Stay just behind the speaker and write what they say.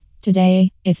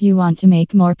Today, if you want to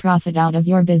make more profit out of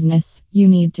your business, you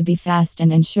need to be fast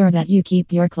and ensure that you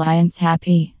keep your clients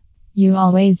happy. You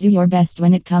always do your best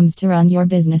when it comes to run your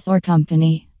business or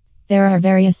company. There are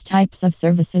various types of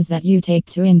services that you take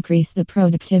to increase the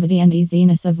productivity and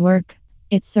easiness of work.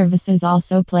 Its services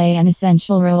also play an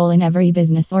essential role in every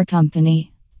business or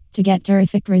company. To get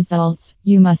terrific results,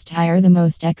 you must hire the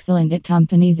most excellent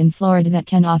companies in Florida that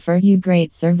can offer you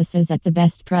great services at the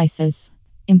best prices.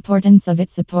 Importance of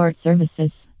its support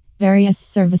services. Various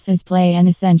services play an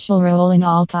essential role in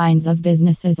all kinds of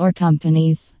businesses or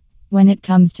companies. When it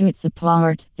comes to its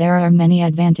support, there are many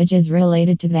advantages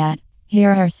related to that.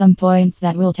 Here are some points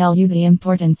that will tell you the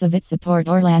importance of its support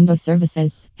Orlando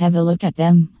services. Have a look at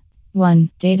them.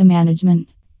 1. Data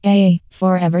management.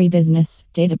 For every business,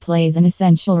 data plays an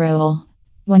essential role.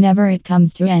 Whenever it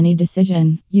comes to any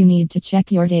decision, you need to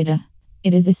check your data.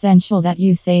 It is essential that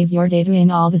you save your data in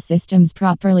all the systems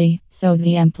properly, so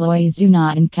the employees do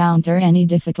not encounter any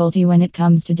difficulty when it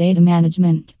comes to data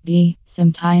management.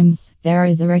 Sometimes there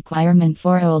is a requirement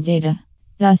for old data.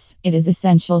 Thus, it is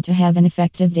essential to have an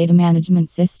effective data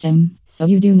management system, so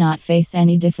you do not face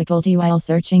any difficulty while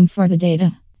searching for the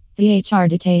data. The HR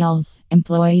details,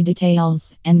 employee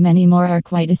details, and many more are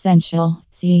quite essential.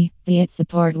 The IT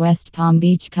Support West Palm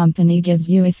Beach company gives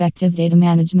you effective data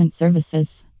management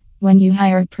services. When you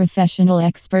hire professional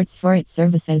experts for its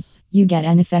services, you get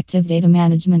an effective data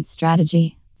management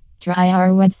strategy. Try our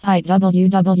website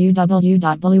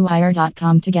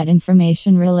www.bluewire.com to get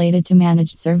information related to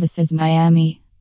managed services Miami.